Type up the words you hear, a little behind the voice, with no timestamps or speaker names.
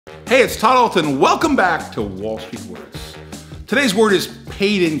Hey, it's Todd Ault, and welcome back to Wall Street Words. Today's word is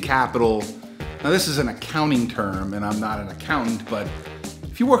paid-in capital. Now, this is an accounting term, and I'm not an accountant, but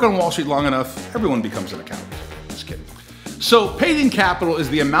if you work on Wall Street long enough, everyone becomes an accountant. Just kidding. So, paid-in capital is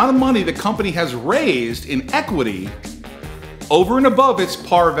the amount of money the company has raised in equity over and above its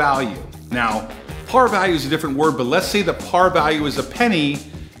par value. Now, par value is a different word, but let's say the par value is a penny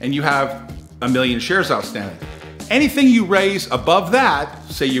and you have 1 million shares outstanding. Anything you raise above that,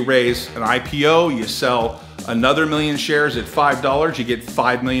 say you raise an IPO, you sell another 1 million shares at $5, you get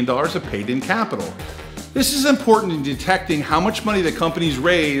 $5 million of paid-in capital. This is important in detecting how much money the company's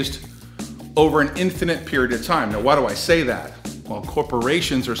raised over an infinite period of time. Now, why do I say that? Well,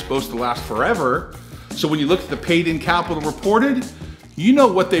 corporations are supposed to last forever, so when you look at the paid-in capital reported, you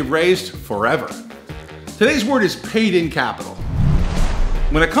know what they've raised forever. Today's word is paid-in capital.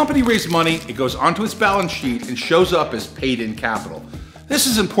 When a company raises money, it goes onto its balance sheet and shows up as paid-in capital. This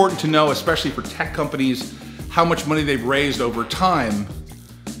is important to know, especially for tech companies, how much money they've raised over time.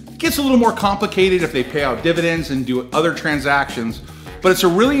 It gets a little more complicated if they pay out dividends and do other transactions, but it's a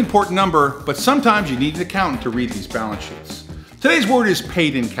really important number, but sometimes you need an accountant to read these balance sheets. Today's word is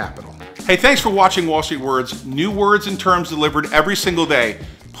paid-in capital. Hey, thanks for watching Wall Street Words. New words and terms delivered every single day.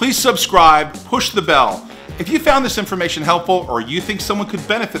 Please subscribe, push the bell. If you found this information helpful or you think someone could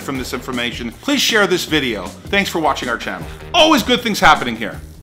benefit from this information, please share this video. Thanks for watching our channel. Always good things happening here.